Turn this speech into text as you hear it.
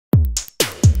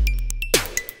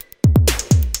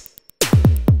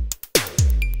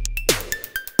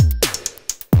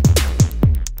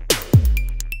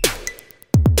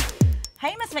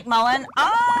Miss McMullen,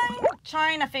 I'm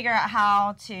trying to figure out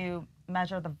how to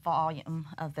measure the volume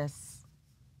of this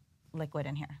liquid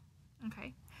in here.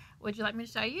 Okay. Would you like me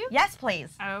to show you? Yes,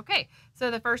 please. Okay.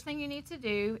 So the first thing you need to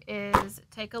do is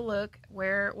take a look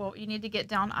where, well, you need to get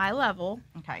down eye level.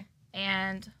 Okay.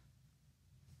 And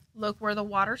look where the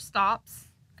water stops,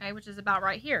 okay, which is about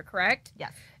right here, correct?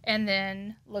 Yes. And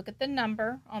then look at the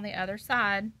number on the other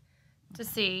side to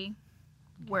see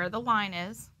where the line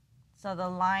is. So the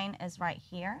line is right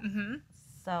here. Mm-hmm.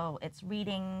 So it's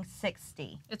reading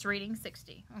 60. It's reading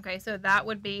 60. Okay, so that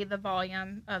would be the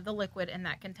volume of the liquid in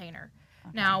that container.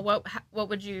 Okay. Now, what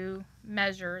would you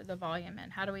measure the volume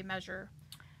in? How do we measure?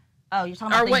 Oh, you're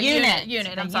talking about the unit.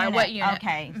 Unit. The I'm sorry, what unit?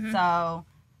 Okay, Mm-hmm. so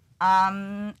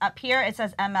up here it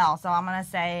says ml, so I'm going to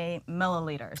say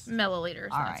milliliters. Milliliters,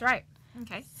 All that's right.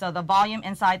 Okay. So the volume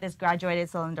inside this graduated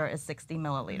cylinder is 60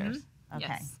 milliliters. Mm-hmm. Okay.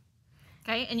 Yes.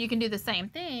 Okay, and you can do the same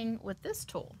thing with this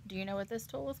tool. Do you know what this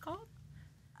tool is called?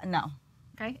 No.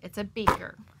 Okay, it's a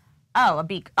beaker. Oh, a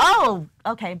beaker. Oh,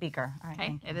 okay, beaker. All right,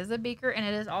 Okay, it is a beaker, and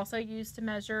it is also used to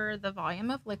measure the volume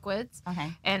of liquids.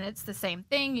 Okay. And it's the same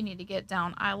thing. You need to get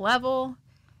down eye level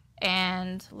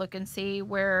and look and see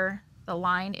where the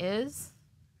line is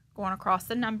going across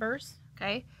the numbers.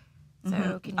 Okay,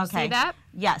 so can you see that?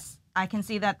 Yes, I can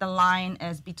see that the line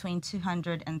is between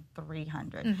 200 and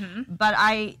 300. Mm-hmm. But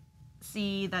I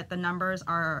see that the numbers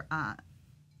are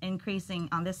increasing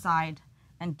on this side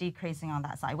and decreasing on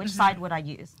that side. Which side would I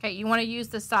use? Okay, you want to use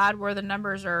the side where the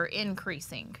numbers are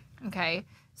increasing. Okay,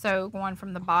 so going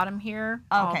from the bottom here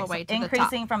all the way to the top.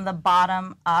 Increasing from the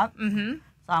bottom up. Mm-hmm. So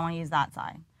I want to use that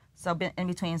side. So in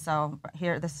between, so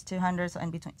here, this is 200, so in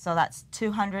between. So that's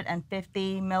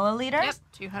 250 milliliters? Yep,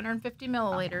 250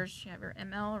 milliliters. Okay. You have your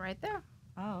ml right there.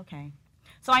 Oh, okay.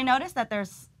 So I noticed that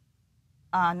there's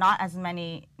not as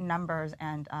many numbers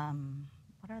and,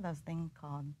 what are those things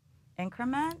called?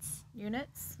 Increments?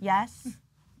 Units? Yes.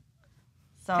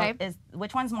 So okay.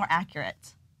 Which one's more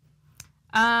accurate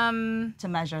to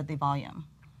measure the volume?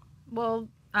 Well,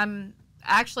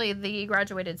 actually the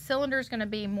graduated cylinder is going to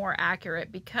be more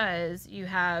accurate because you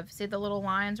have, see the little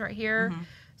lines right here? Mm-hmm.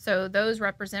 So those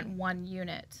represent 1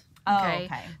 unit. Okay?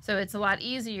 Oh, okay. So it's a lot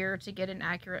easier to get an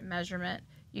accurate measurement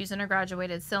using a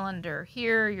graduated cylinder.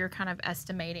 Here you're kind of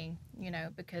estimating, you know,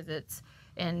 because it's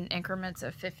in increments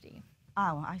of 50.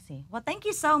 Oh, I see. Well, thank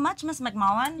you so much, Miss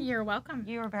McMullen. You're welcome.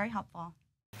 You were very helpful.